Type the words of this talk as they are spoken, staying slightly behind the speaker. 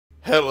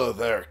Hello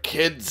there,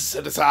 kids.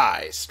 It is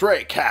I,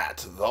 Stray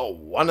Cat, the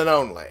one and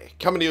only,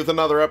 coming to you with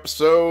another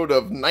episode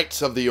of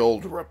Knights of the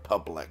Old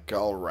Republic.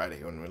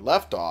 Alrighty, when we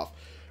left off,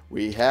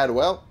 we had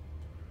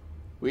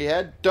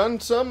done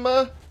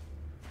some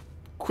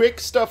quick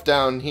stuff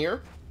down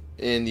here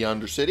in the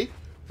Undercity.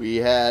 We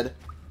had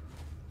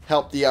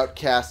helped the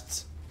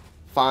outcasts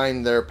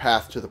find their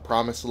path to the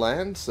Promised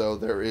Land, so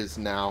there is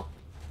now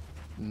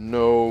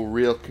no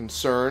real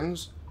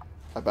concerns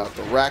about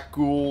the rat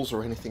ghouls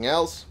or anything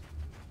else.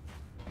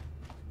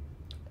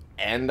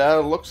 And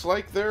looks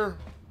like their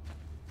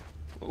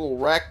little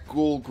rat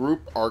ghoul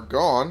group are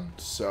gone,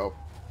 so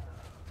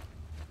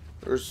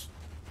there's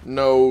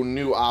no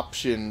new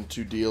option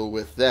to deal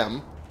with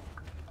them.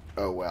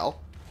 Oh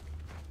well.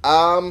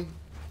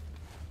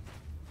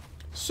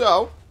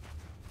 So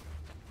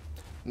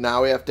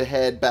now we have to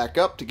head back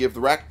up to give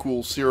the rat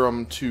ghoul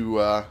serum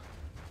to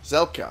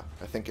Zelka,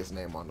 I think his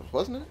name was,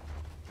 wasn't it?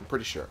 I'm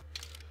pretty sure.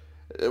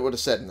 It would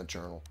have said in the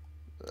journal.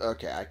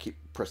 Okay, I keep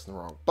pressing the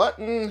wrong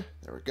button.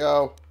 There we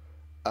go.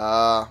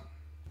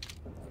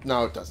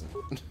 No, it doesn't.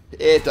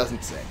 It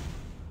doesn't say.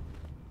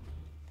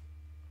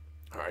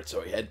 Alright,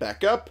 so we head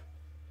back up.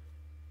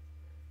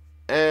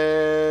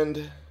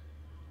 And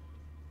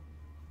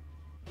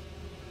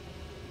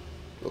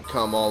we'll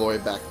come all the way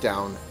back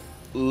down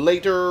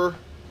later.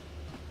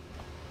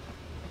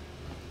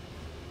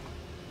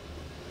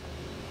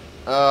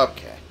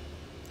 Okay.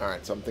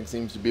 Alright, something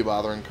seems to be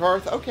bothering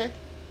Karth. Okay.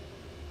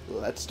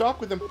 Let's talk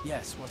with him.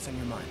 Yes, what's on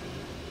your mind?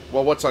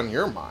 Well, what's on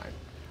your mind?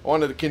 I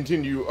wanted to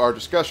continue our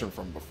discussion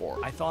from before.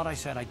 I thought I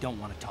said I don't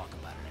want to talk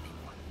about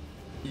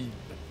it anymore.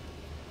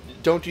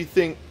 Don't you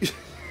think...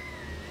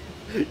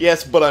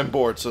 Yes, but I'm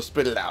bored, so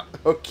spit it out.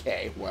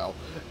 Okay, well,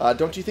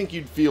 don't you think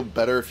you'd feel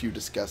better if you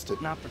discussed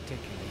it? Not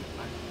particularly.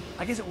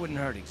 I guess it wouldn't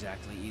hurt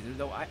exactly either,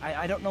 though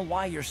I don't know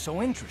why you're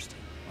so interested.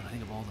 When I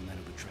think of all the men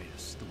who betrayed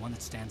us, the one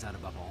that stands out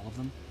above all of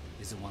them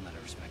is the one that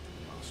I respected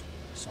the most,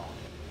 Saul.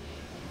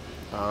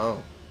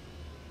 Oh.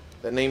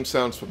 That name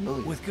sounds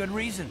familiar. With good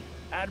reason.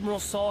 Admiral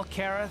Saul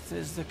Kareth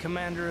is the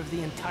commander of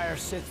the entire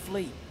Sith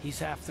fleet. He's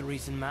half the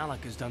reason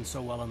Malak has done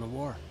so well in the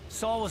war.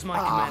 Saul was my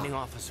commanding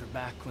officer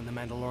back when the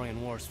Mandalorian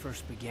Wars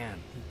first began.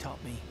 He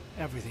taught me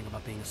everything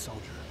about being a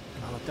soldier,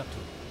 and I looked up to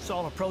him.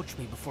 Saul approached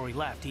me before he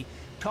left. He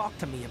talked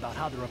to me about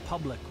how the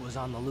Republic was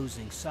on the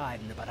losing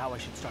side and about how I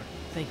should start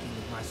thinking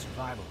of my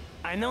survival.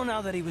 I know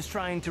now that he was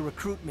trying to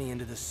recruit me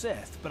into the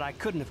Sith, but I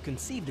couldn't have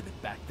conceived of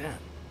it back then.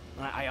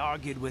 I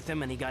argued with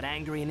him and he got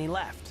angry and he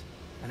left.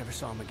 I never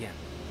saw him again.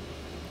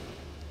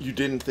 You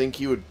didn't think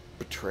he would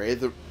betray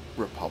the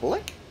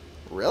Republic?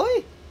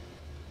 Really?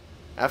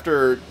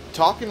 After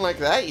talking like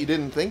that, you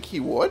didn't think he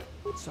would?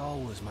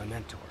 Saul was my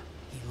mentor.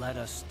 He led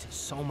us to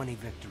so many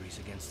victories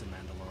against the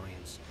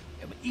Mandalorians.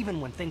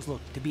 Even when things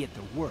looked to be at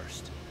their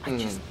worst, I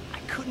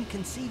couldn't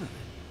conceive of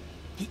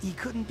it. He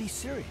couldn't be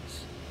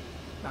serious.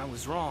 I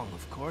was wrong,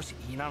 of course.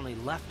 He not only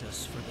left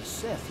us for the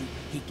Sith,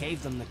 he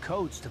gave them the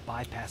codes to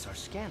bypass our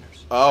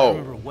scanners. Oh. I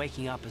remember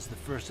waking up as the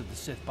first of the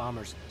Sith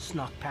bombers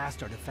snuck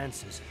past our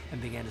defenses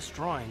and began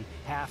destroying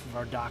half of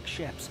our docked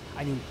ships.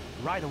 I knew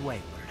right away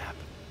what had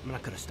happened. I mean, I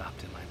could have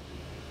stopped him.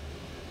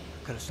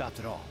 I could have stopped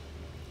it all.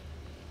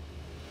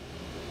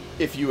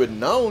 If you had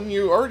known,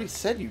 you already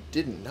said you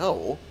didn't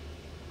know.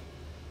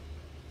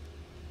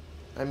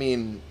 I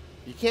mean,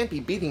 you can't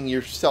be beating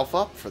yourself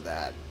up for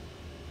that.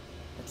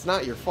 It's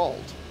not your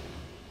fault.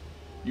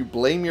 You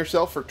blame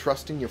yourself for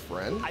trusting your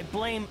friend? I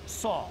blame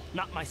Saul,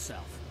 not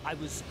myself. I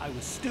was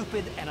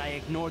stupid and I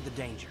ignored the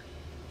danger.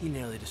 He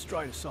nearly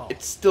destroyed us all.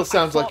 It still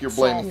sounds like you're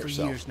blaming Saul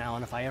yourself. For years now,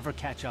 and if I ever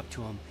catch up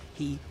to him,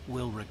 he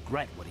will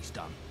regret what he's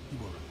done. He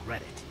will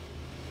regret it.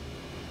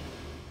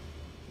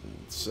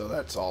 So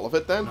that's all of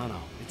it then?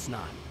 No, it's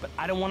not. But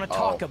I don't want to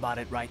talk about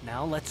it right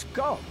now. Let's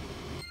go.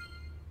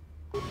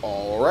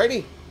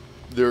 Alrighty.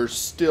 There's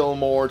still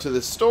more to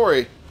this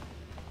story.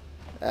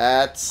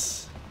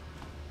 It's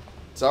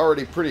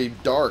already pretty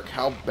dark.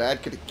 How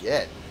bad could it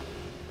get?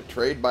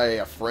 Betrayed by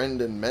a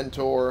friend and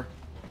mentor.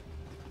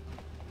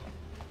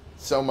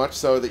 So much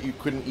so that you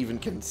couldn't even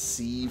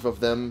conceive of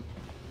them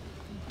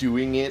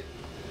doing it.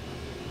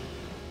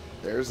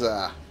 There's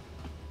a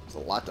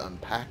lot to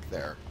unpack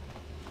there.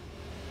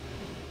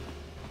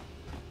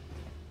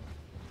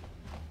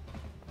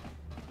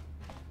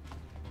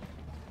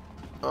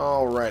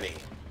 Alrighty.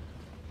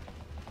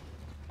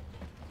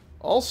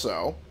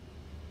 Also,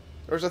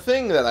 there's a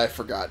thing that I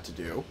forgot to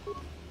do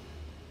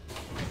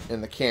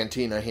in the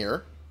cantina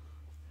here.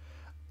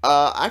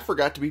 I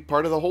forgot to be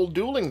part of the whole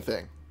dueling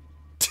thing.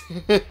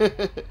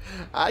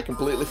 I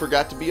completely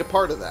forgot to be a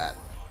part of that.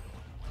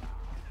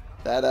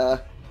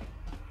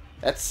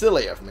 That's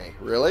silly of me,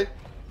 really.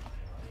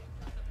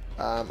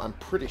 I'm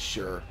pretty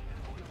sure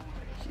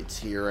it's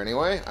here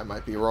anyway. I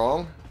might be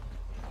wrong.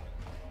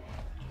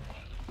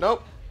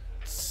 Nope.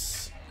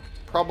 It's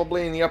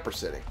probably in the upper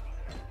city.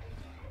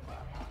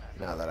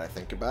 Now that I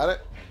think about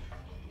it.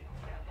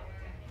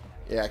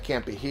 Yeah, it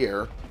can't be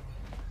here.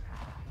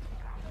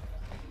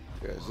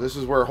 Because this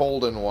is where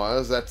Holden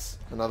was. That's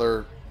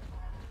another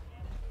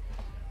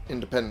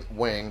independent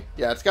wing.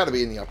 Yeah, it's got to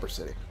be in the upper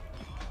city.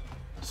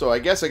 So I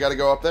guess I gotta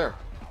go up there.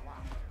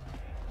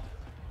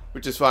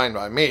 Which is fine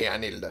by me. I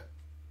needed to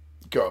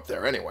go up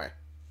there anyway.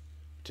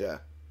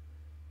 To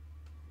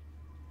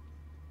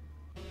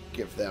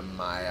give them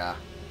my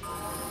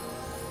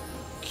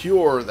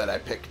cure that I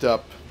picked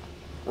up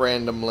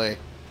randomly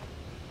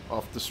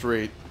off the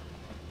street.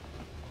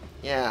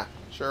 Yeah,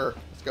 sure.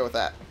 Let's go with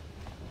that.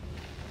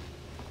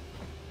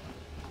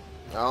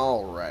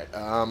 Alright,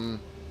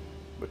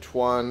 which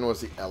one was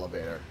the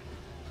elevator?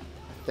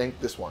 I think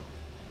this one.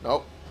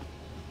 Nope.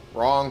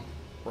 Wrong.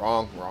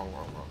 Wrong.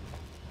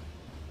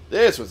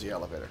 This was the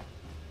elevator.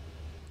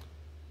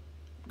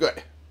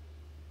 Good.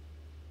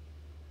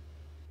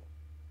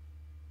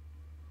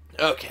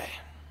 Okay.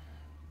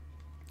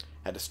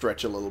 Had to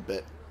stretch a little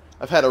bit.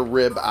 I've had a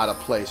rib out of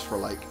place for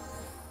like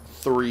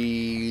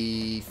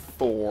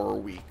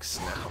 3-4 weeks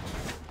now.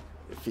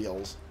 It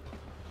feels.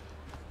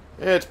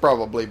 It's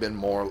probably been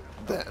more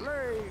than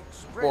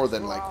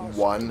like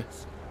one,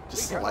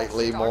 just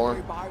slightly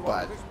more,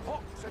 but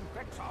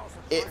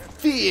it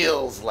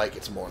feels like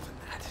it's more than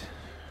that.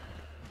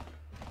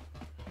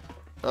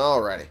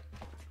 Alrighty.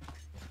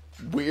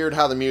 Weird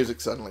how the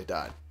music suddenly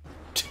died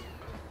as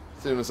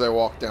soon as I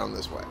walked down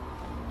this way.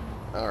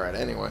 Alright,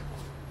 anyway.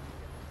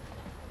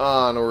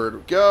 Onward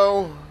we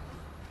go.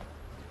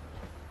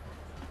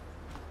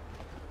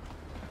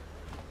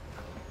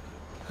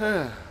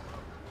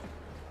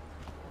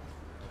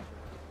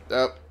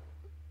 Oh,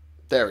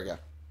 there we go.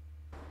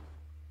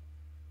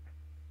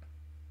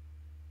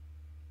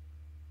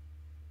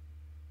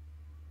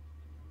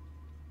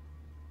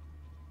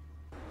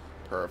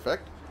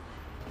 Perfect.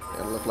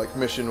 It looked like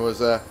mission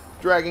was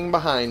dragging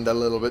behind a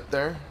little bit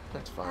there.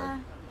 That's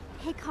fine.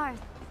 Hey Karth,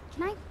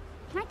 can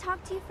I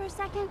talk to you for a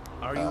second?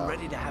 Are you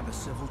ready to have a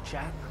civil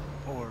chat?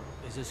 Or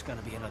is this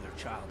gonna be another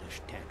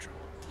childish tantrum?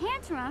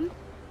 Tantrum?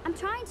 I'm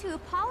trying to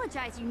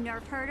apologize, you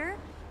nerf herder.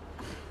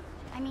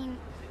 I mean,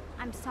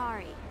 I'm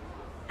sorry.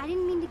 I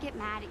didn't mean to get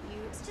mad at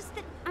you. It's just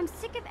that I'm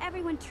sick of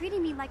everyone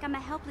treating me like I'm a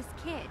helpless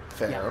kid.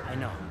 Fair. Yeah, I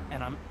know.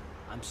 And I'm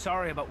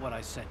sorry about what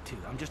I said too.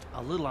 I'm just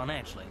a little on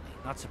edge lately.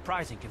 Not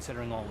surprising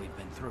considering all we've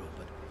been through,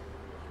 but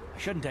I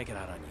shouldn't take it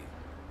out on you.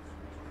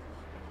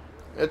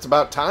 It's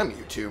about time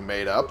you two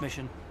made up.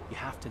 Mission, you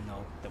have to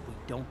know that we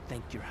don't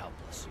think you're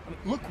helpless. I mean,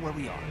 look where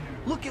we are.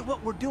 Look at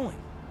what we're doing.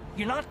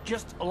 You're not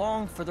just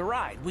along for the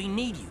ride. We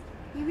need you.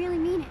 You really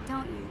mean it,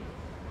 don't you?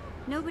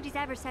 Nobody's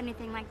ever said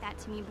anything like that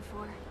to me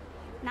before.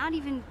 Not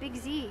even Big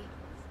Z.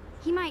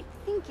 He might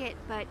think it,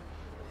 but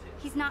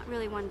he's not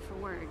really one for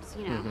words,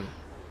 you know.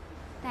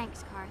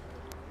 Thanks, Karth.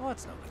 Well,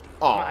 it's no big deal.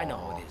 Aww. I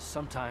know it is.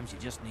 Sometimes you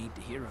just need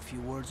to hear a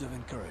few words of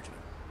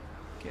encouragement.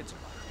 Kids are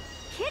like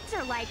that. Kids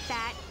are like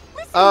that.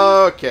 Listen.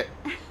 Okay.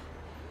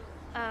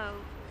 Oh,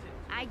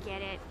 I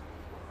get it.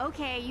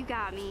 Okay, you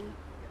got me.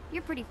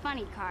 You're pretty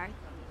funny, Karth,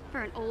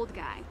 for an old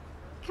guy.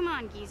 Come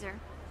on, geezer.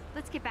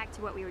 Let's get back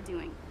to what we were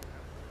doing.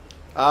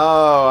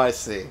 Oh, I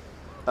see.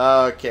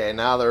 Okay,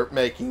 now they're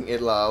making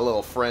it a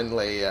little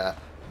friendly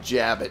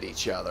jab at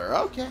each other.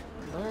 Okay,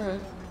 alright.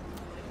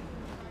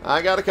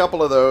 I got a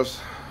couple of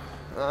those.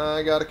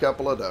 I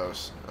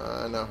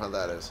know how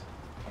that is.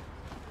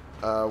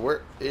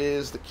 Where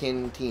is the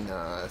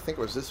cantina? I think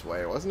it was this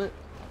way, wasn't it?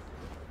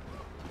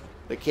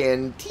 The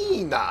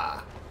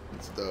cantina!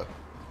 It's the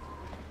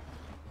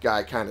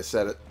guy kind of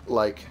said it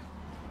like,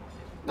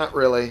 not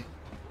really.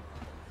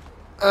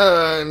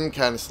 I'm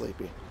kind of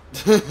sleepy.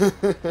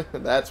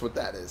 That's what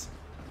that is.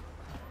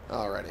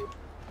 Alrighty.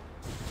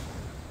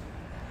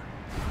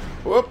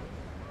 Whoop.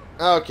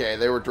 Okay,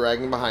 they were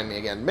dragging behind me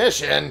again.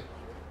 Mission!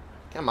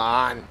 Come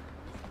on.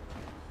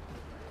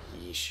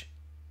 Yeesh.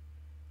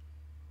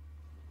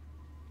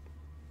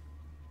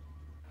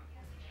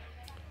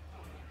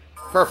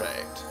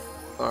 Perfect.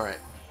 Alright.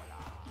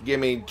 Give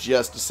me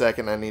just a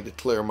second. I need to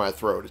clear my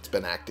throat. It's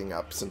been acting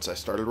up since I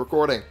started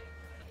recording.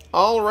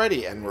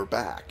 Alrighty, and we're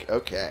back.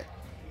 Okay.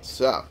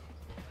 So,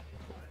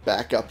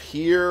 back up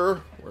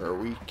here where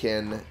we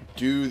can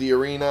do the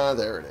arena.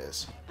 There it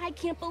is. I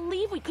can't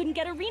believe we couldn't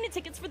get arena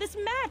tickets for this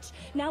match.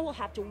 Now we'll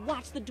have to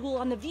watch the duel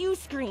on the view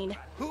screen.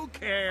 Who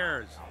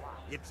cares?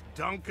 It's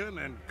Duncan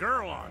and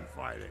Gerlon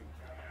fighting.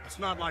 It's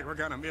not like we're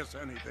gonna miss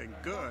anything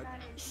good.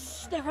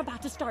 Shh, they're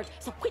about to start,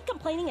 so quit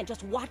complaining and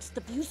just watch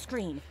the view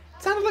screen.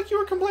 Sounded like you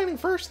were complaining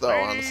first, though,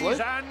 honestly.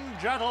 Ladies and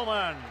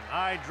gentlemen,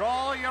 I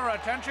draw your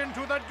attention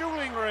to the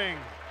dueling ring.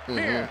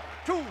 Here,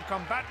 two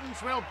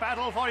combatants will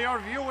battle for your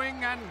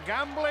viewing and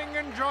gambling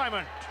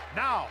enjoyment.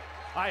 Now,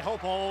 I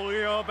hope all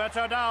your bets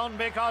are down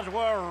because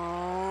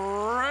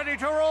we're ready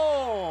to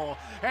roll.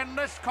 In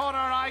this corner,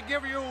 I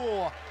give you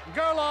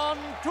Gerlon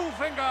Two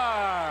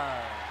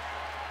Finger.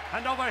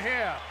 And over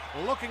here,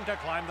 looking to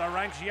climb the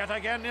ranks yet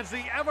again, is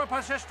the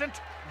ever-persistent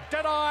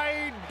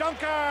Deadeye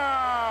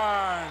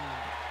Duncan.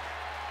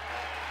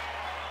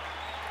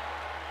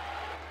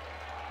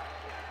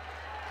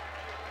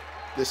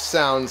 This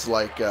sounds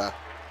like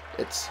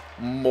it's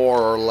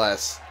more or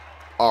less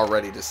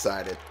already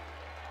decided.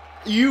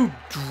 You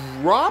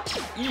dropped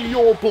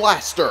your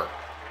blaster.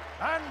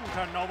 And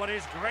to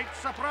nobody's great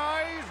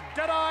surprise,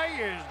 Deadeye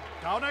is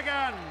down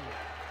again.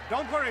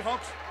 Don't worry,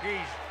 folks. He's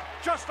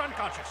just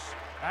unconscious.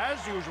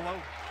 As usual,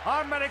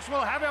 our medics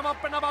will have him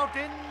up and about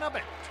in a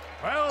bit.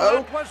 Well,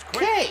 that was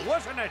quick,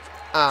 wasn't it?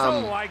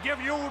 So I give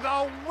you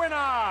the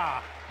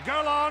winner,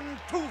 Girl on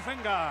Two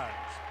Fingers.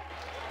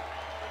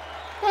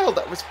 Well,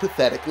 that was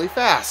pathetically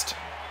fast.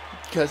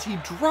 Because he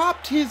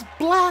dropped his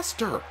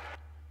blaster.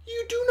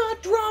 You do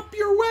not drop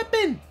your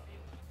weapon.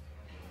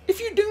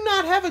 If you do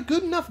not have a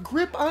good enough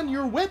grip on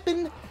your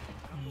weapon,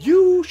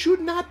 you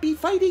should not be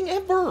fighting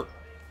ever.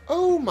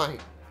 Oh my.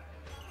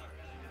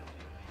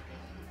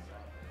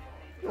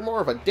 You're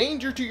more of a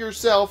danger to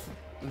yourself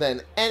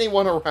than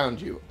anyone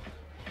around you.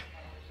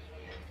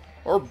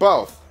 Or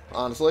both,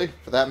 honestly,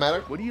 for that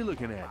matter. What are you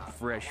looking at,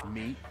 fresh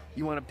meat?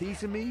 You want a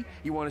piece of me?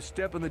 You want to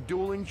step in the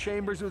dueling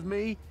chambers with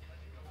me?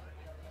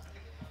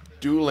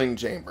 Dueling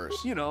chambers.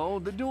 You know,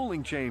 the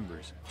dueling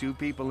chambers. 2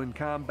 people in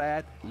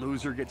combat,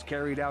 loser gets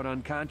carried out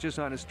unconscious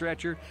on a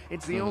stretcher.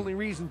 It's the only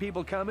reason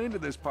people come into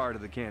this part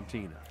of the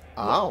cantina.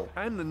 Oh. Look,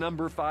 I'm the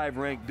number 5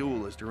 ranked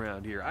duelist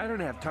around here. I don't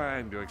have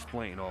time to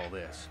explain all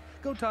this.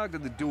 Go talk to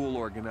the duel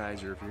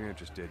organizer if you're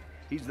interested.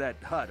 He's that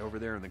hut over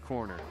there in the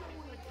corner.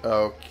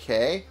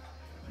 Okay.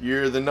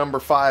 You're the number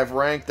 5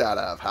 ranked out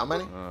of how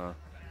many?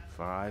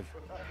 5.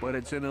 But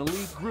it's an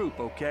elite group,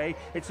 okay?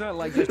 It's not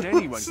like just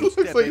anyone can Looks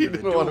step like into you the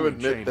didn't want to dueling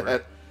admit chamber.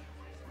 that.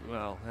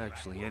 Well,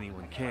 actually,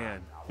 anyone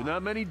can. But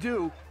not many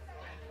do.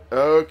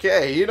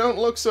 Okay, you don't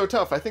look so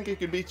tough. I think he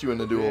could beat you in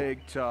the duel.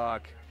 Big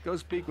talk. Go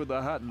speak with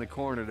the hut in the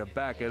corner to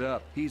back it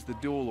up. He's the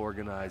duel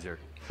organizer.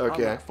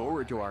 Okay. I look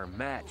forward to our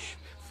match.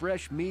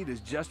 Fresh meat is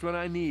just what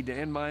I need to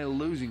end my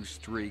losing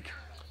streak.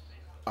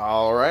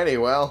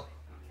 Alrighty, well.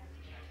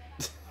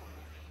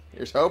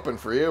 Here's hoping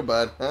for you,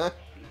 bud, huh?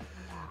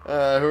 Who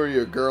are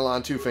you, Girl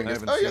on Two I Fingers?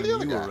 haven't Oh, you're seen the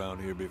other you guy.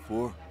 around here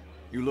before.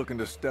 You looking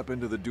to step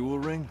into the duel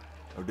ring?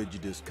 Or did you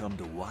just come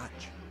to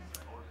watch?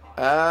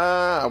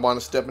 I want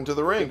to step into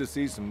the Good ring. to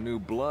see some new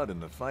blood in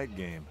the fight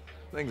game.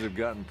 Things have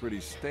gotten pretty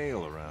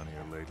stale around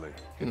here lately.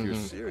 If you're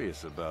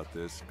serious about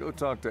this, go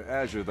talk to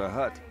Azure the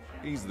Hut.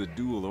 He's the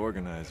duel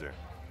organizer.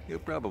 He'll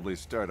probably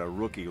start a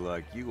rookie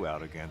like you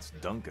out against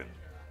Duncan.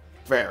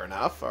 Fair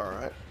enough,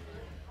 alright.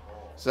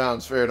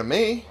 Sounds fair to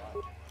me.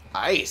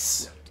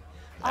 Ice.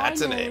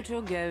 That's I a know name. what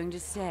you're going to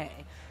say.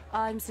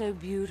 I'm so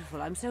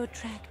beautiful, I'm so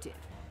attractive.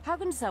 How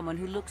can someone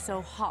who looks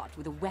so hot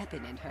with a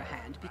weapon in her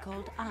hand be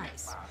called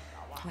Ice?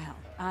 Well,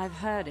 I've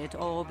heard it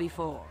all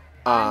before.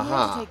 I'm here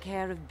to take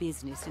care of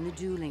business in the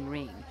dueling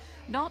ring,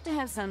 not to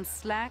have some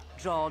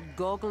slack-jawed,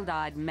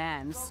 goggled-eyed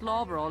man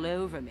slobber all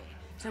over me.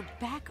 So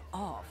back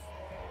off.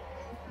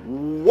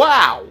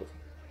 Wow.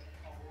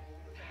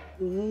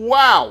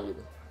 Wow.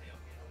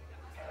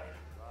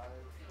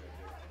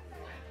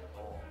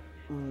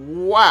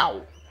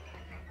 Wow.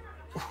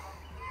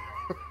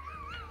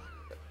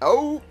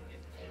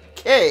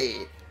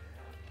 Okay.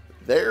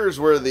 There's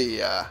where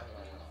the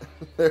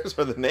there's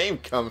where the name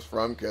comes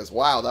from, because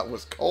wow, that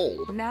was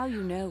cold. Now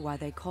you know why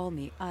they call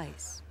me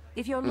Ice.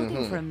 If you're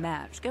looking for a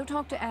match, go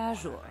talk to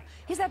Azure.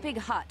 He's that big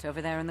hut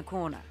over there in the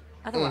corner.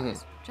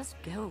 Otherwise, just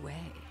go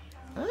away.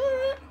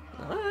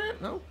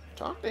 Alright, no,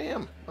 talk to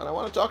him. But I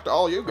want to talk to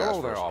all you guys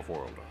Hello there, first.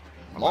 Offworlder.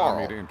 Allow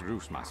Marl. me to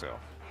introduce myself.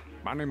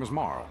 My name is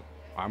Marl.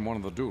 I'm one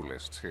of the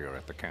duelists here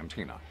at the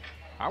cantina.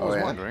 I was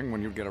yeah? wondering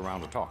when you'd get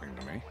around to talking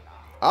to me.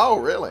 Oh,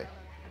 really?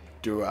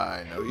 Do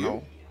I know you?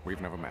 No,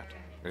 we've never met.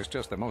 It's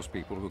just that most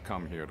people who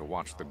come here to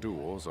watch the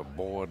duels are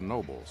bored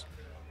nobles,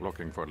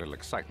 looking for a little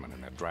excitement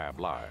in their drab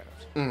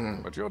lives.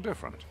 But you're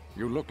different.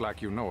 You look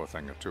like you know a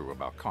thing or two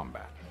about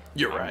combat.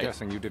 You're I'm right.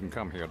 guessing you didn't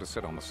come here to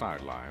sit on the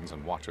sidelines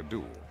and watch a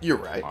duel. You're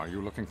right. Are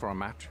you looking for a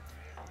match?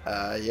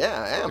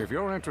 Yeah, I am. If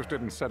you're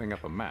interested in setting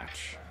up a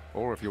match,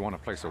 or if you want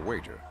to place a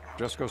wager,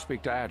 just go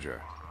speak to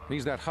Azure.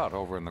 He's that hut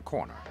over in the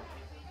corner.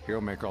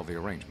 He'll make all the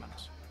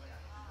arrangements.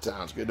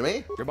 Sounds good to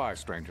me. Goodbye,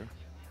 stranger.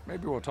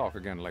 Maybe we'll talk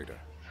again later.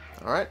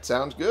 Alright,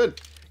 sounds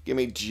good. Give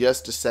me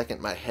just a second.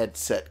 My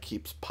headset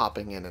keeps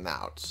popping in and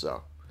out,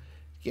 so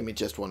give me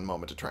just one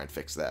moment to try and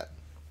fix that.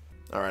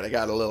 Alright, I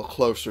got a little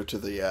closer to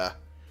the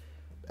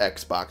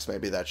Xbox.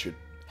 Maybe that should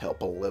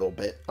help a little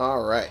bit.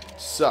 Alright,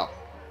 so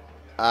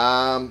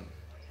now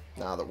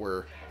that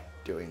we're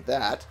doing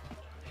that,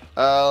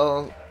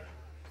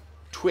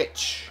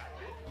 Twitch.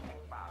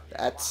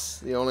 That's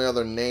the only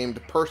other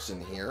named person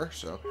here,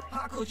 so.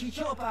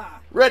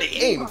 Ready,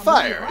 aim,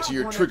 fire! Is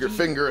your trigger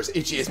finger as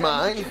itchy as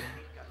mine?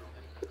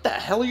 What the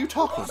hell are you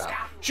talking about?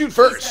 Shoot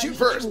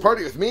first,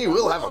 party with me,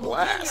 we'll have a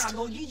blast.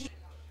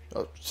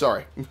 Oh,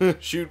 sorry.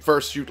 Shoot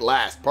first, shoot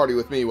last, party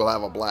with me, we'll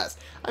have a blast.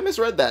 I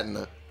misread that in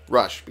the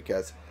rush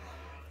because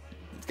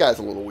this guy's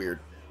a little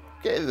weird.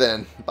 Okay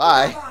then,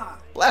 bye.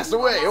 Blast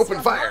away, open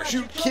fire,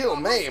 shoot, kill,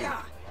 maim.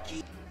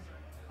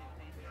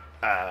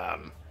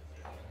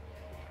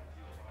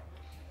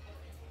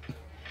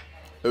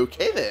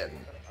 Okay then.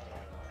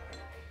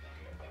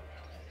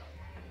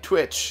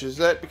 Twitch, is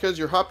that because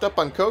you're hopped up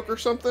on coke or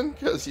something?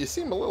 Because you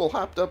seem a little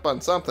hopped up on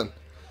something.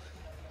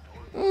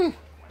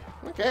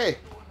 Okay,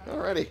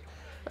 alrighty.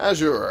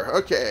 Azure.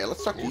 Okay,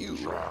 let's talk to you.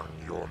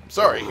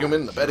 Sorry,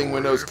 human. The betting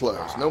window's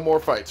closed. No more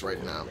fights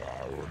right now.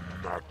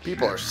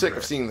 People are sick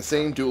of seeing the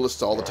same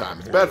duelists all the time.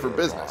 It's bad for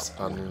business.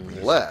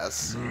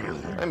 Unless...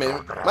 I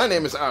mean, my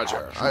name is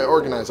Azure. I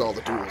organize all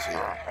the duels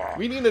here.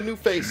 We need a new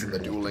face in the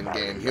dueling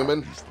game,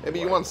 human. Maybe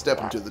you want to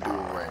step into the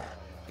duel ring.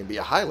 It can be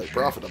a highly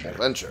profitable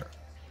venture.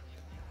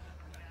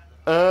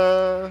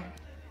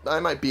 I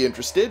might be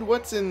interested.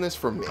 What's in this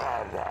for me?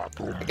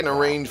 I can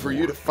arrange for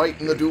you to fight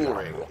in the duel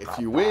ring. If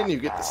you win, you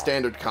get the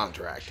standard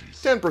contract.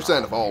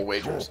 10% of all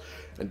wagers.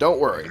 And don't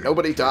worry,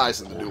 nobody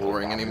dies in the duel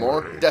ring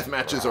anymore. Death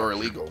matches are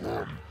illegal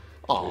now.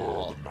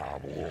 Aww.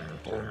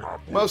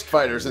 Most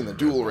fighters in the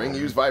duel ring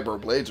use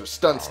vibroblades or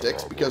stun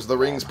sticks because the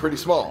ring's pretty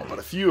small, but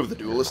a few of the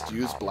duelists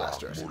use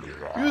blasters.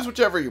 Use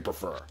whichever you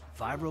prefer.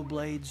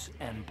 Vibroblades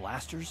and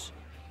blasters?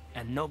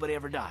 And nobody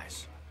ever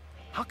dies?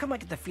 How come I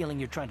get the feeling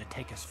you're trying to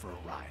take us for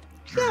a ride?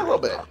 Yeah, a little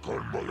bit.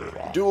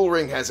 The duel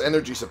ring has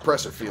energy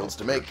suppressor fields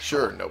to make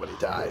sure nobody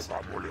dies.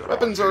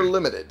 Weapons are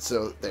limited,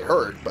 so they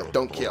hurt, but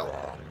don't kill.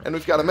 And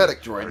we've got a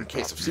medic droid in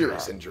case of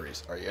serious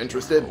injuries. Are you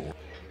interested?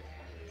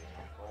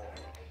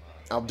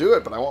 I'll do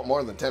it, but I want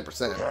more than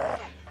 10%.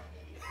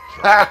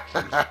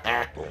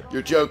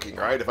 You're joking,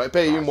 right? If I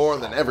pay you more,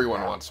 then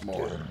everyone wants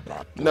more.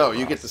 No,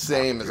 you get the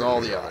same as all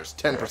the others.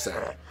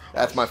 10%.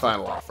 That's my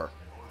final offer.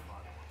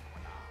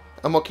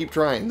 I'm gonna keep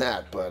trying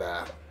that,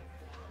 but,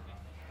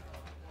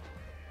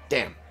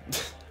 damn.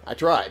 I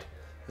tried.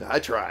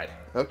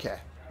 Okay.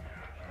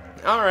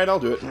 Alright, I'll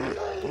do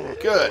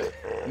it. Good.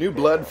 New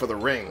blood for the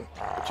ring.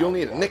 But you'll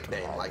need a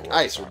nickname, like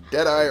Ice or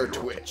Deadeye or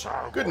Twitch.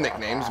 Good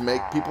nicknames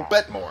make people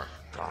bet more.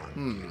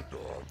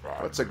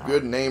 What's a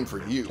good name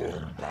for you?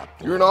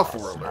 You're an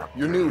off-worlder.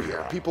 You're new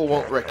here. People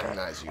won't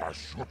recognize you.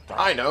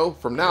 I know.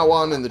 From now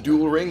on in the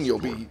duel ring, you'll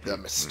be the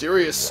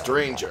mysterious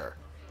stranger.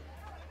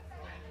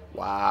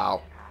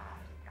 Wow.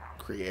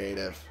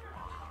 Creative.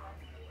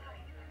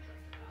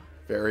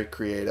 Very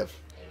creative.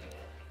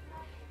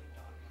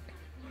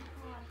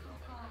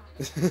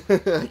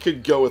 I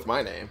could go with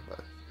my name, but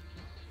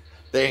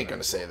they ain't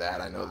gonna say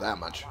that, I know that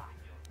much.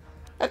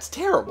 That's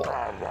terrible.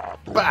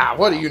 Bah,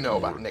 what do you know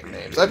about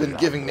nicknames? I've been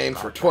giving names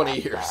for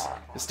 20 years.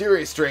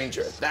 Mysterious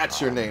Stranger,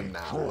 that's your name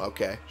now.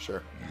 Okay,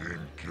 sure.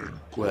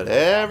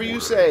 Whatever you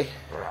say.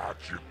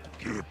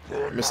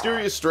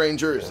 Mysterious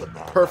Stranger is the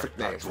perfect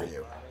name for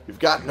you. You've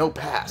got no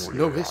past,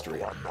 no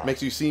history.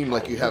 Makes you seem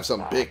like you have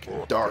some big,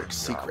 dark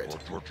secret.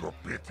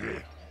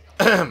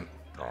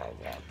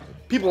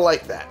 People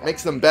like that.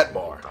 Makes them bet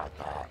more.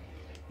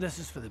 This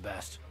is for the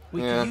best.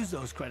 We can use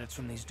those credits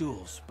from these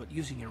duels, but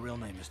using your real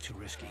name is too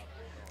risky.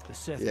 The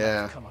Sith might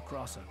have come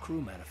across a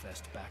crew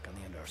manifest back on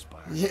the Endar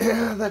Spire.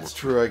 Yeah, that's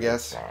true, I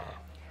guess.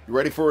 You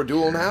ready for a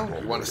duel now?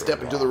 You want to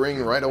step into the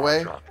ring right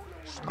away?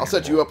 I'll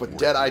set you up with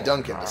Deadeye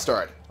Duncan to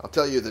start. I'll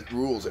tell you the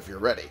rules if you're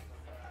ready.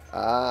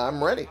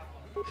 I'm ready.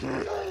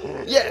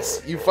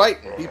 Yes, you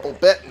fight and people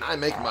bet and I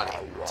make money.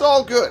 It's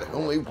all good.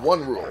 Only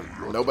one rule.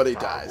 Nobody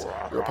dies.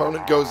 Your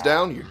opponent goes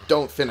down, you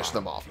don't finish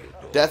them off.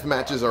 Death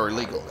matches are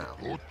illegal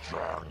now.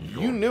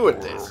 You new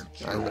at this.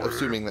 I'm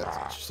assuming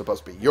that's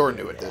supposed to be you're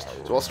new at this.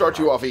 So I'll start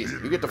you off easy.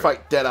 You get to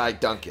fight Deadeye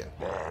Duncan.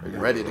 Are you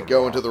ready to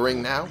go into the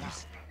ring now?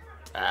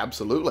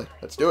 Absolutely.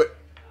 Let's do it.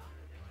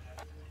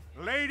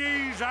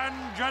 Ladies and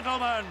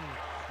gentlemen,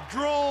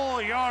 draw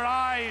your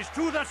eyes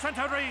to the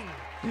center ring.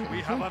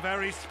 We have a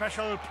very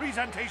special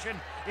presentation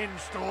in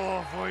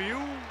store for you.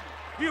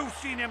 You've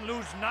seen him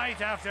lose night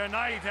after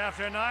night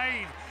after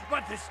night,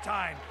 but this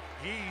time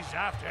he's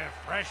after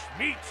fresh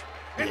meat.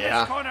 In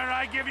this corner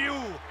I give you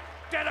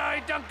Deadeye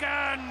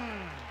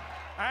Duncan.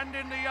 And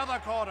in the other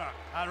corner,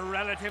 a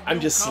relative I'm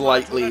just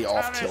slightly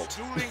off tilt.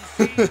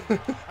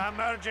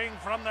 Emerging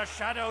from the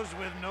shadows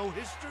with no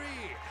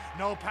history,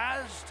 no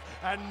past,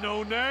 and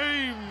no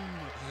name.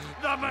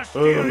 The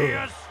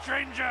mysterious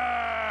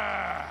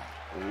stranger.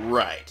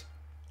 Right.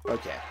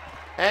 Okay.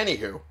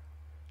 Anywho,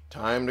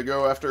 time to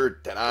go after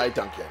Deadeye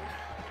Duncan.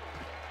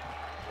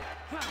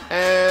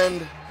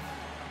 And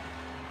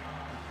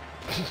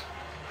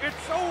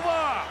it's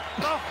over!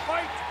 The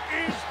fight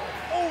is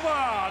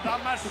over!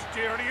 The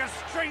mysterious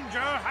stranger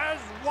has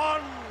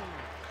won!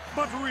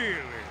 But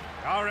really,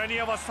 are any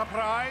of us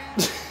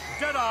surprised?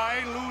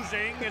 Deadeye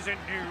losing isn't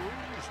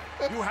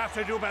news. You have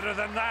to do better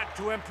than that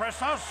to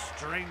impress us,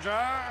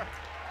 stranger.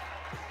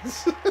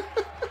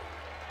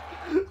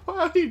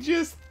 Why he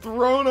just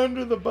thrown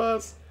under the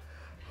bus?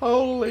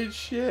 Holy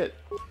shit.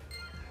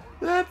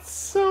 That's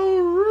so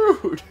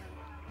rude.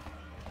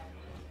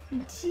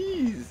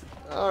 Jeez.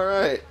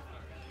 Alright.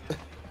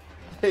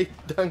 Hey,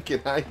 Duncan,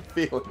 how you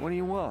feeling? What do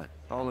you want?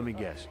 Oh, let me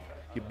guess.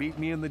 You beat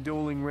me in the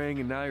dueling ring,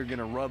 and now you're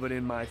gonna rub it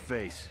in my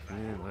face.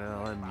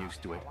 Well, I'm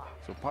used to it.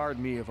 So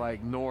pardon me if I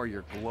ignore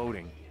your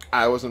gloating.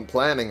 I wasn't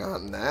planning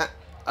on that.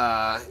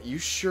 You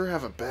sure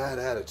have a bad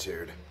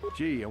attitude.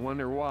 Gee, I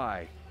wonder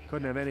why.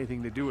 Couldn't have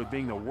anything to do with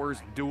being the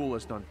worst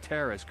duelist on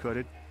Terrace, could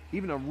it?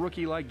 Even a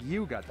rookie like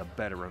you got the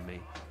better of me.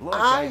 Look,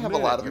 I have a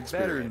lot of you're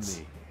experience.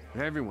 better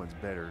than me. Everyone's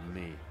better than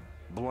me.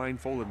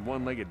 blindfolded,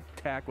 one-legged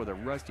tack with a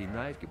rusty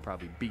knife could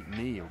probably beat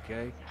me,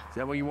 okay? Is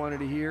that what you wanted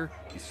to hear?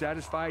 You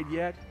satisfied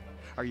yet?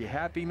 Are you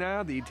happy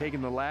now that you've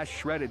taken the last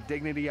shred of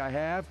dignity I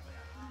have?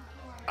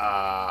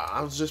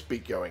 I'll just be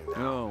going now.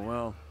 Oh,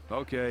 well,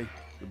 okay.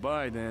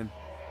 Goodbye, then.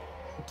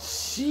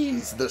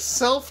 Jeez, the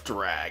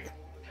self-drag.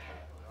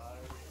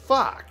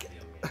 Fuck.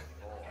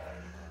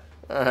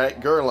 Alright,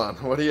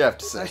 Gurlon, what do you have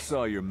to say? I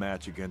saw your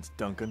match against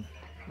Duncan.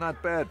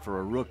 Not bad for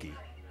a rookie.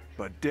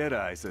 But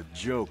Deadeye's a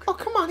joke. Oh,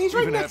 come on, he's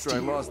right next to you.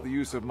 Even after I lost the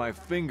use of my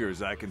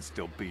fingers, I can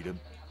still beat him.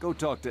 Go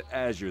talk to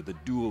Azure, the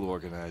duel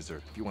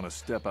organizer, if you want to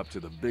step up to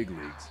the big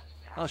leagues.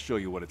 I'll show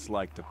you what it's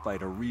like to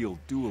fight a real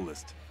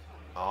duelist.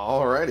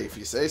 Alrighty, if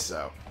you say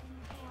so.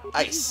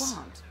 Ice. What do you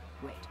want?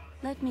 Wait,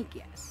 let me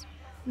guess.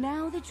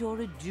 Now that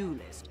you're a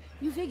duelist,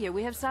 you figure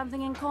we have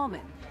something in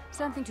common.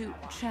 Something to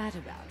chat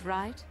about,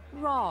 right?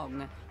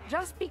 Wrong.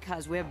 Just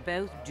because we're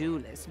both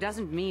duelists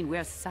doesn't mean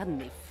we're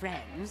suddenly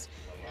friends.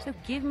 So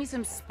give me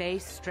some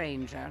space,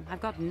 stranger.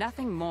 I've got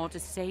nothing more to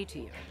say to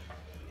you.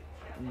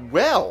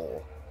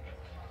 Well,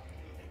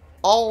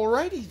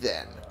 alrighty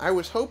then. I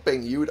was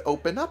hoping you'd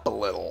open up a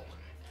little.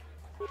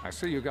 I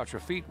see you got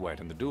your feet wet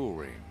in the duel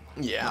ring.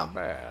 Yeah. Not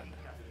bad.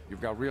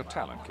 You've got real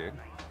talent, kid.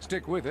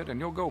 Stick with it and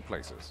you'll go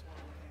places.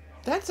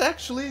 That's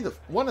actually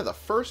one of the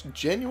first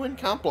genuine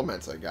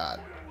compliments I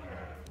got.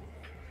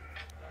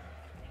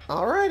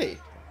 Alrighty.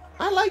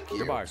 I like you.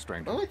 Goodbye,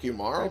 stranger. I like you,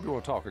 Marl. Maybe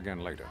we'll talk again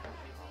later.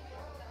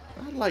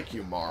 I like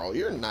you, Marl.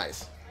 You're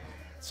nice.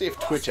 Let's see if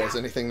Twitch has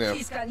anything new.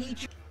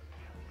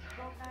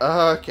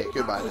 Okay,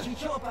 goodbye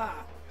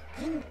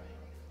then.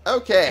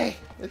 Okay.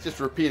 It's just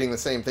repeating the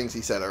same things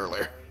he said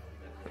earlier.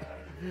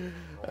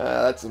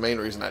 That's the main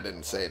reason I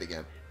didn't say it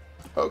again.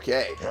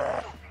 Okay.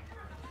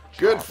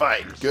 Good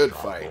fight, good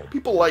fight.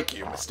 People like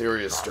you,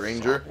 mysterious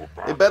stranger.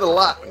 They bet a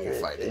lot when you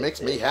fight. It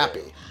makes me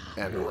happy.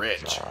 And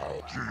rich.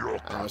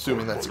 I'm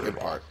assuming that's a good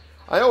part.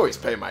 I always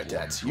pay my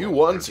debts. You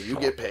won, so you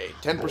get paid.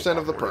 10%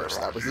 of the purse.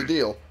 That was the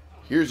deal.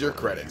 Here's your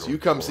credits. You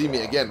come see me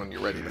again when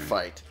you're ready to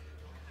fight.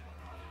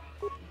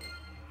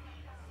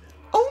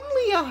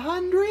 Only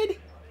 100?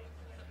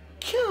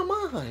 Come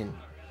on.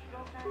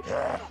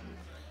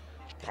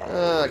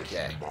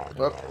 Okay.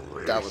 Whoop.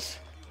 That was...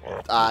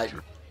 I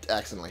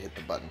accidentally hit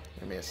the button.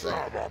 Give me a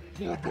second.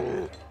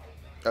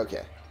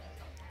 Okay.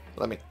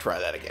 Let me try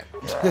that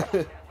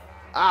again.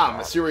 Ah,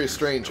 mysterious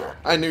stranger.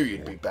 I knew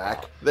you'd be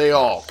back. They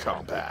all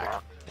come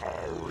back.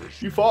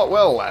 You fought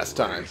well last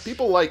time.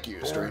 People like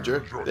you,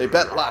 stranger. They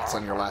bet lots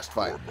on your last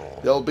fight.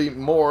 There'll be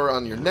more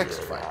on your next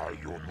fight.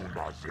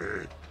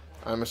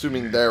 I'm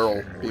assuming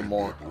there'll be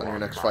more on your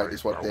next fight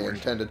is what they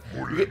intended.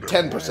 You get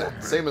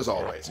 10%, same as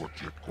always. You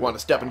want to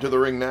step into the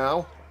ring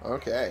now?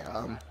 Okay,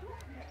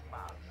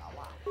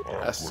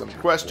 ask some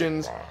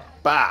questions.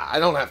 Bah, I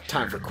don't have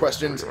time for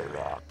questions.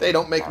 They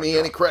don't make me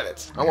any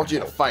credits. I want you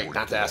to fight,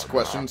 not to ask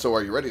questions, so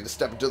are you ready to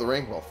step into the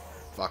ring? Well,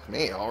 fuck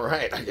me,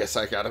 alright. I guess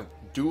I gotta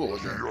duel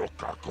again.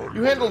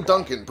 You handled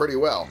Duncan pretty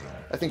well.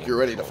 I think you're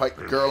ready to fight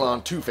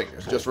Gurlon Two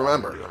Fingers. Just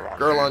remember,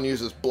 Gurlon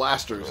uses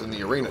blasters in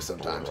the arena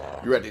sometimes.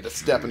 You ready to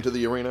step into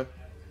the arena?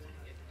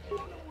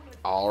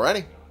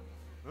 Alrighty.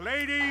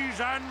 Ladies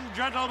and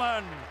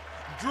gentlemen,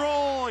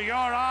 draw your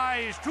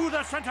eyes to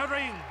the center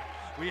ring.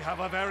 We have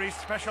a very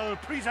special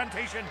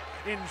presentation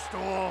in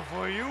store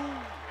for you.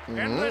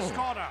 In this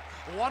corner,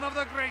 one of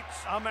the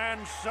greats, a man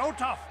so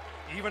tough,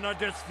 even a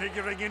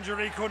disfiguring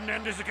injury couldn't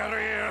end his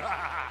career.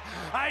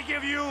 I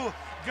give you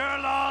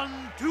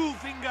Gurlon Two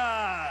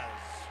Fingers.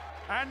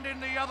 And in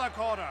the other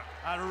corner,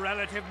 a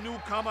relative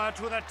newcomer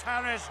to the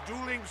terrace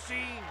dueling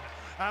scene,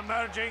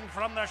 emerging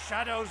from the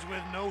shadows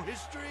with no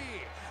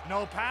history,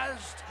 no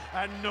past,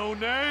 and no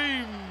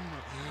name.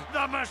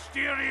 The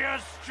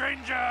mysterious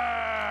stranger!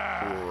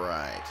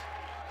 Right.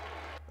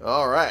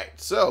 Alright,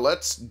 so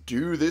let's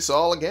do this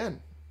all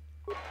again.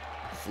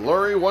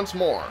 Flurry once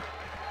more.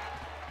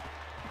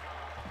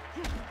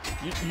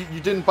 You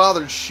didn't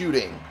bother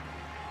shooting.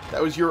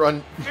 That was your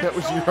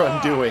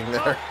undoing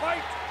there. The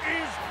fight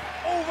is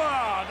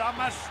over.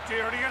 The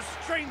mysterious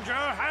stranger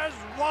has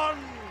won.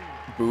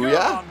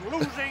 Booyah. Gurlon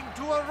losing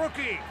to a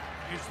rookie.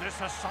 Is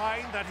this a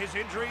sign that his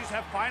injuries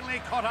have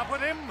finally caught up with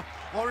him?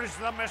 Or is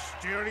the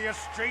mysterious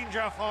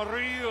stranger for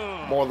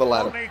real? More the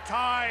latter. Only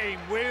time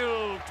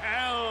will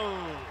tell.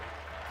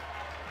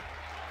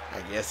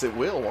 I guess it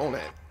will, won't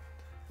it?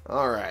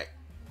 Alright.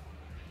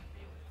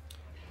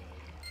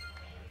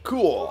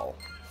 Cool.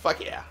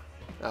 Fuck yeah.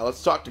 Now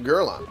let's talk to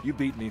Gurlon. You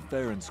beat me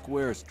fair and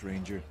square,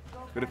 stranger.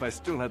 But if I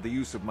still had the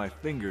use of my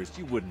fingers,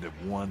 you wouldn't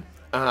have won.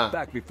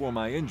 Back before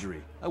my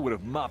injury, I would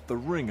have mopped the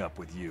ring up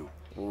with you.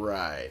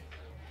 Right.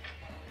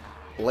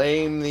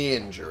 Blame the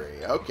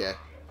injury. Okay.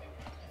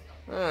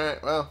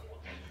 Alright, well,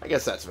 I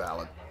guess that's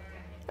valid.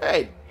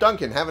 Hey,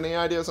 Duncan, have any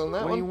ideas on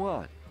that What one? do you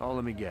want? Oh,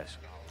 let me guess.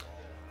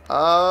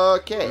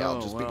 Okay,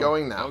 I'll just be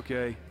going now.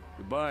 Okay.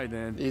 Goodbye,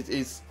 then.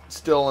 He's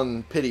still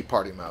in pity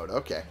party mode.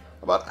 Okay.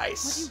 How about What do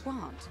ice? you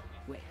want?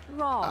 Wait,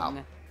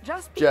 wrong.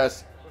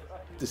 Just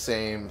the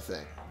same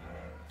thing.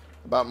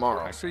 About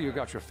Morrow. I see you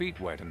got your feet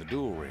wet in the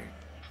duel ring.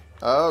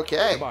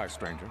 Okay. Goodbye,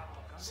 stranger.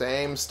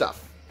 Same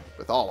stuff.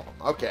 with all of them.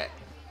 Okay.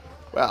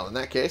 Well, in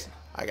that case,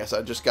 I guess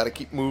I just got to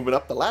keep moving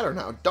up the ladder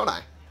now, don't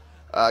I?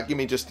 Give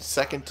me just a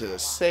second to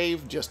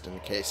save, just in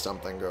case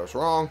something goes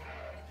wrong.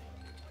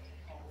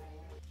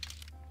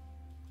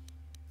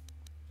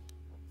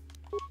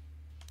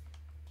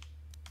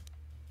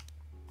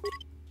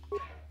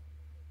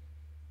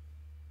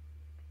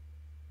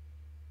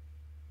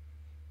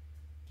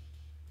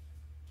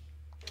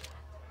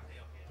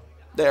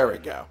 There we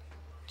go.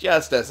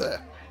 Just as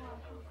a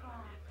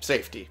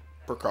safety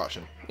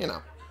precaution, you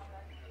know,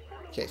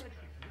 in case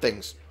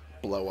things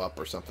blow up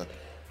or something.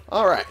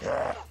 Alright.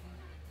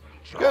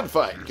 Good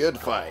fight, good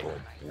fight.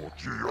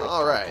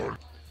 Alright.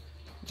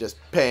 Just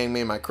paying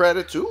me my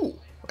credits. Ooh,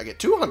 I get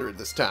 200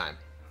 this time.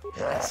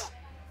 Yes.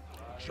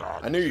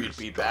 I knew you'd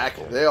be back.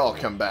 They all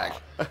come back.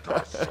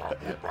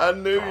 I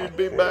knew you'd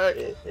be back.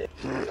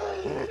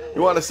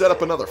 You want to set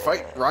up another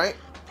fight, right?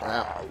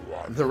 Wow.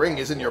 The ring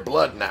is in your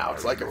blood now.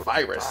 It's like a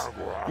virus.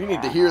 You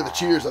need to hear the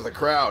cheers of the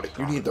crowd.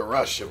 You need the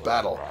rush of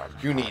battle.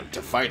 You need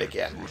to fight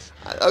again.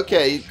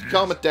 Okay,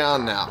 calm it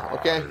down now.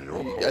 Okay,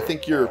 I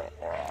think you're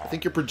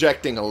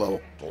projecting a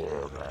little.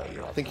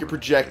 I think you're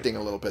projecting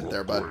a little bit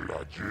there, bud.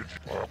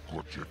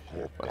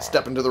 Let's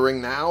step into the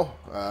ring now.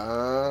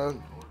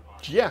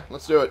 Yeah,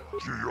 let's do it.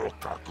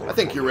 I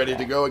think you're ready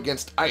to go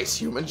against Ice,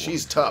 human.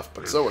 She's tough,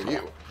 but so are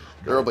you.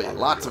 There will be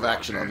lots of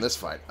action on this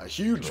fight. A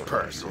huge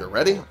purse. You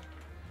ready?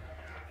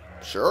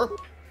 Sure.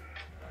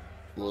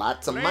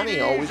 Lots of money,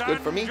 always good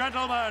for me.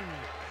 Gentlemen,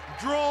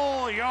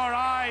 draw your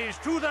eyes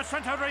to the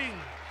center ring.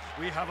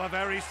 We have a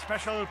very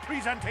special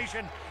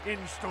presentation in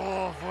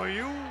store for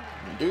you.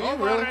 Do you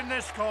Over really? in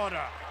this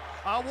corner,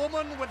 a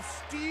woman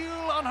with steel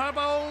on her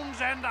bones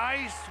and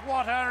ice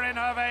water in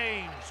her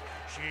veins.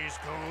 She's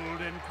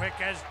cold and quick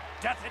as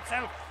death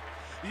itself.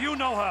 You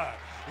know her.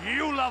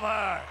 You love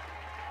her.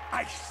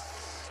 Ice.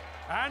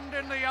 And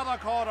in the other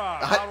corner,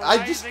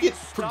 I just get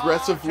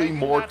progressively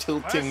more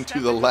tilting to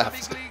the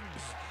left.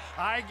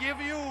 I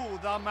give you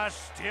the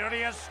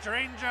mysterious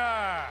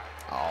stranger.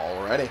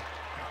 Alrighty.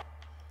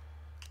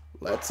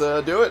 Let's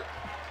do it.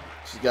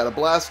 She's got a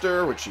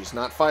blaster, which she's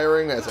not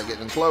firing as I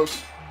get in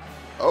close.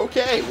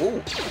 Okay,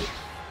 woo.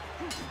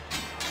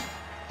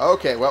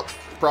 Okay, well,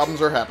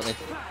 problems are happening.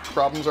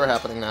 Problems are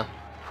happening now.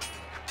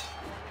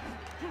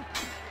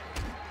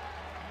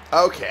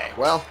 Okay,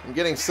 well, I'm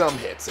getting some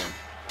hits in.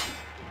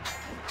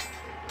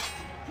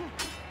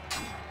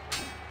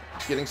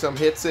 Getting some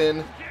hits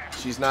in.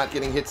 She's not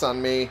getting hits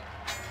on me,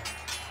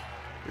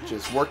 which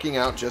is working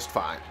out just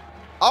fine.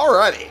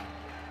 Alrighty.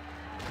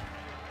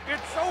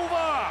 It's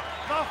over.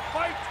 The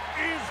fight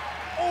is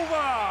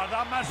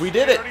over. The We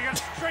did it.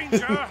 mysterious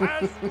stranger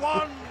has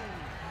won.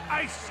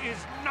 Ice is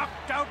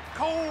knocked out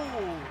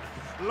cold.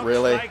 Looks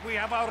Really? like we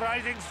have a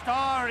rising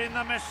star in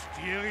the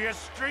mysterious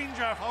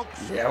stranger,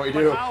 folks. Yeah, we But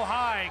do. how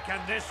high can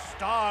this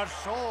star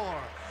soar?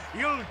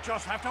 You'll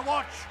just have to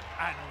watch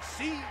and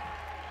see.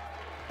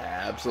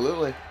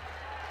 Absolutely.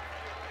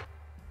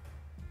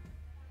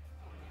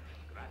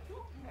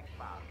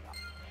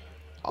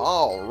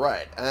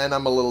 Alright, and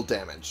I'm a little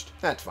damaged.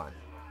 That's fine.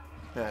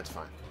 That's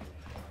fine.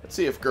 Let's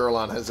see if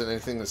Gurlon has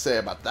anything to say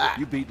about that.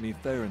 You beat me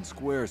fair and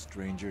square,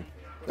 stranger.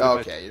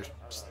 Okay, you're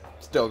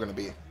still going to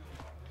be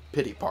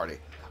pity party.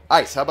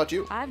 Ice, how about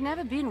you? I've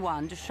never been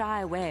one to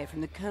shy away from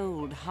the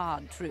cold,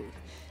 hard truth.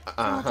 So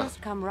I'll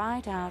just come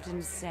right out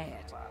and say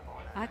it.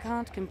 I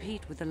can't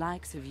compete with the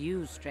likes of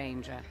you,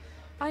 stranger.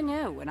 I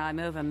know when I'm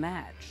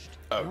overmatched.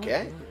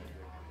 Okay. You're good.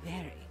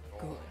 Very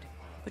good.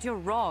 But you're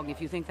wrong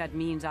if you think that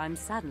means I'm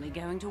suddenly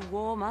going to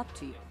warm up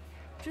to you.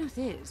 Truth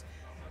is,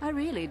 I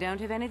really don't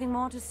have anything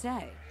more to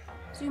say.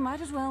 So you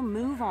might as well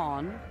move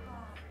on.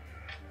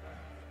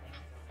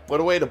 What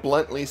a way to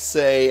bluntly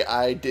say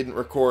I didn't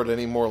record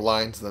any more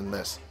lines than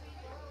this.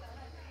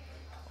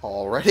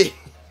 Already?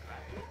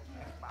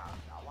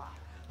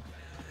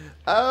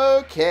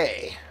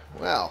 Okay.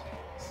 Well,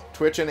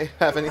 Twitch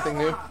have anything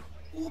new?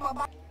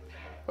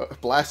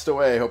 Blast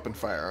away, open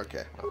fire.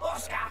 Okay. Well.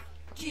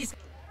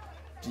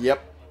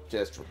 Yep.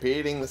 Just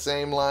repeating the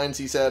same lines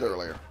he said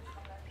earlier.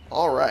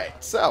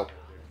 Alright, so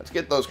let's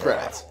get those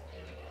credits.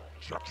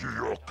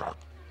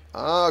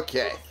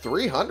 Okay,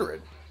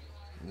 300.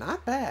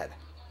 Not bad.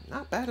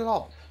 Not bad at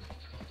all.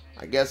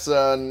 I guess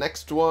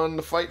next one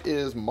to fight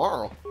is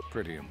Marl.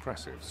 Pretty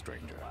impressive,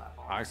 stranger.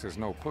 Ice is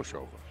no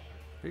pushover.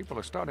 People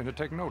are starting to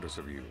take notice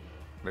of you.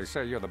 They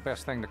say you're the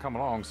best thing to come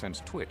along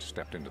since Twitch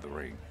stepped into the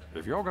ring.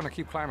 If you're gonna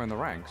keep climbing the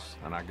ranks,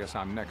 and I guess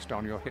I'm next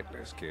on your hit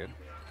list, kid,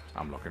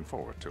 I'm looking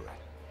forward to it.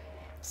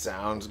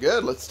 Sounds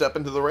good. Let's step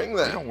into the ring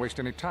then. You don't waste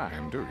any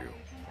time, do you?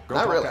 Go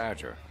Not talk really. to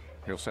Azure.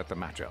 He'll set the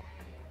matchup.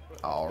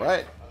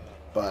 Alright.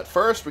 But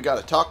first, we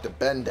gotta talk to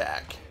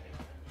Bendak.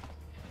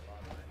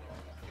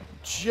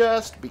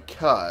 Just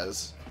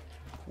because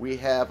we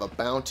have a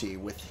bounty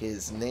with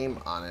his name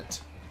on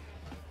it.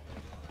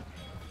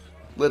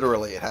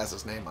 Literally, it has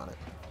his name on it.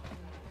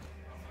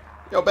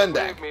 Yo,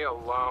 Bendak. Leave me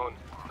alone.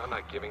 I'm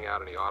not giving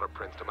out any auto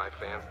prints to my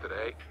fans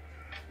today.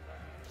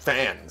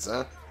 Fans,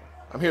 huh?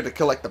 I'm here to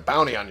collect the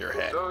bounty on your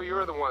head. So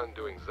you're the one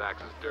doing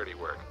Zax's dirty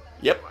work.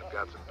 Yep. Well, I've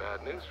got some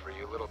bad news for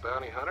you, little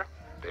bounty hunter.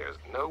 There's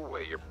no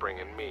way you're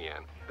bringing me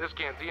in. This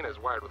cantina is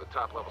wired with a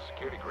top-level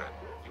security grid.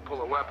 You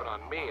pull a weapon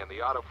on me and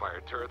the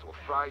auto-fire turrets will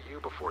fry you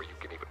before you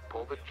can even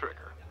pull the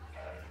trigger.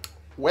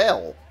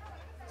 Well,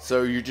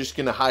 so you're just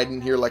gonna hide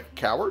in here like a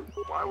coward?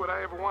 Why would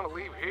I ever want to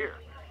leave here?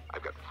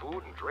 I've got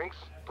food and drinks,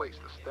 place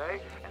to stay,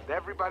 and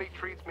everybody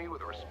treats me with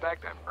the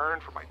respect I've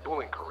earned for my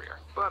dueling career.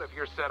 But if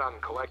you're set on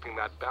collecting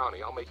that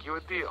bounty, I'll make you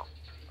a deal.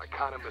 I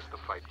kind of missed the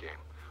fight game.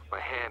 My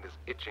hand is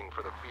itching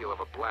for the feel of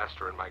a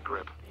blaster in my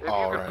grip. If you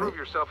can prove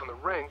yourself in the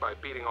ring by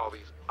beating all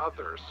these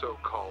other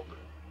so-called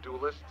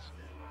duelists,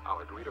 I'll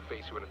agree to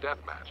face you in a death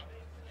match.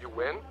 You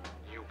win,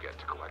 you get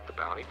to collect the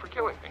bounty for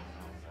killing me.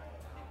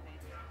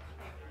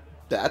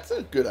 That's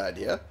a good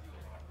idea.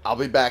 I'll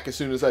be back as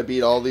soon as I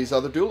beat all these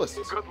other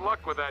duelists. Good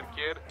luck with that,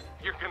 kid.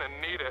 You're gonna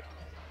need it.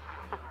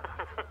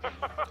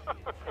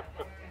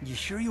 You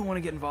sure you want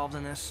to get involved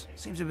in this?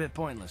 Seems a bit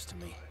pointless to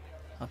me.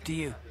 Up to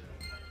you.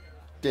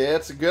 Yeah,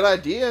 it's a good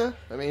idea.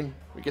 I mean,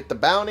 we get the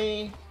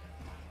bounty.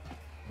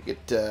 We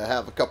get to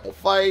have a couple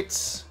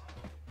fights.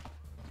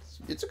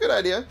 It's a good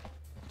idea.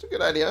 It's a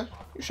good idea.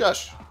 You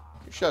shush.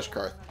 You shush,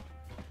 Karth.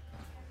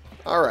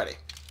 Alrighty.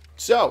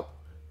 So,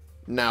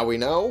 now we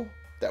know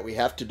that we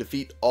have to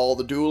defeat all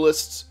the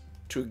duelists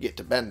to get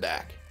to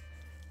Bendak.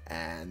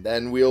 And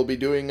then we'll be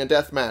doing a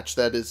death match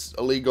that is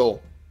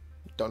illegal.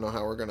 Don't know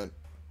how we're going to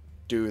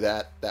do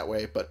that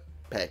way, but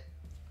hey.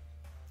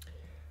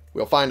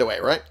 We'll find a way,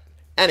 right?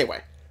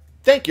 Anyway,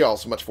 thank you all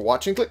so much for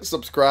watching. Click the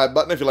subscribe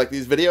button if you like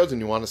these videos and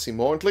you want to see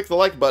more. And click the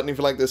like button if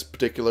you like this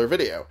particular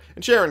video.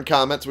 And share in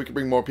comments so we can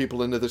bring more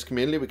people into this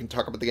community. We can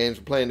talk about the games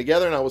we're playing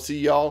together. And I will see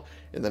y'all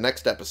in the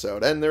next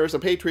episode. And there's a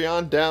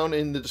Patreon down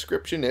in the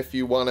description if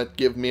you want to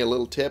give me a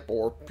little tip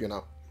or, you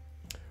know,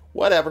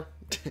 whatever.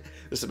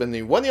 This has been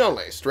the one and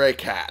only Stray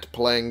Cat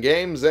playing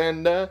games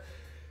and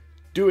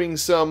doing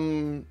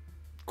some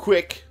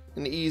quick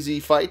and easy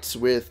fights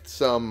with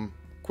some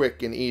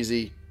quick and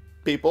easy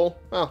people.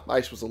 Well,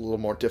 Ice was a little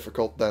more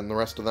difficult than the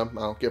rest of them.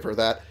 I'll give her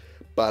that.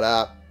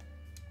 But,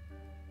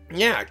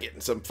 yeah, getting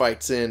some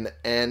fights in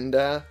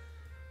and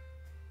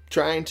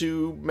trying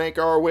to make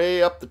our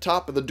way up the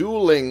top of the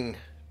dueling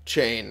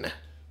chain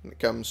when it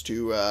comes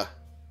to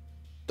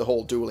the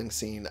whole dueling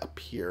scene up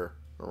here,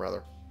 or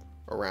rather,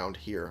 around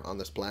here on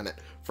this planet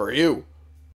for you.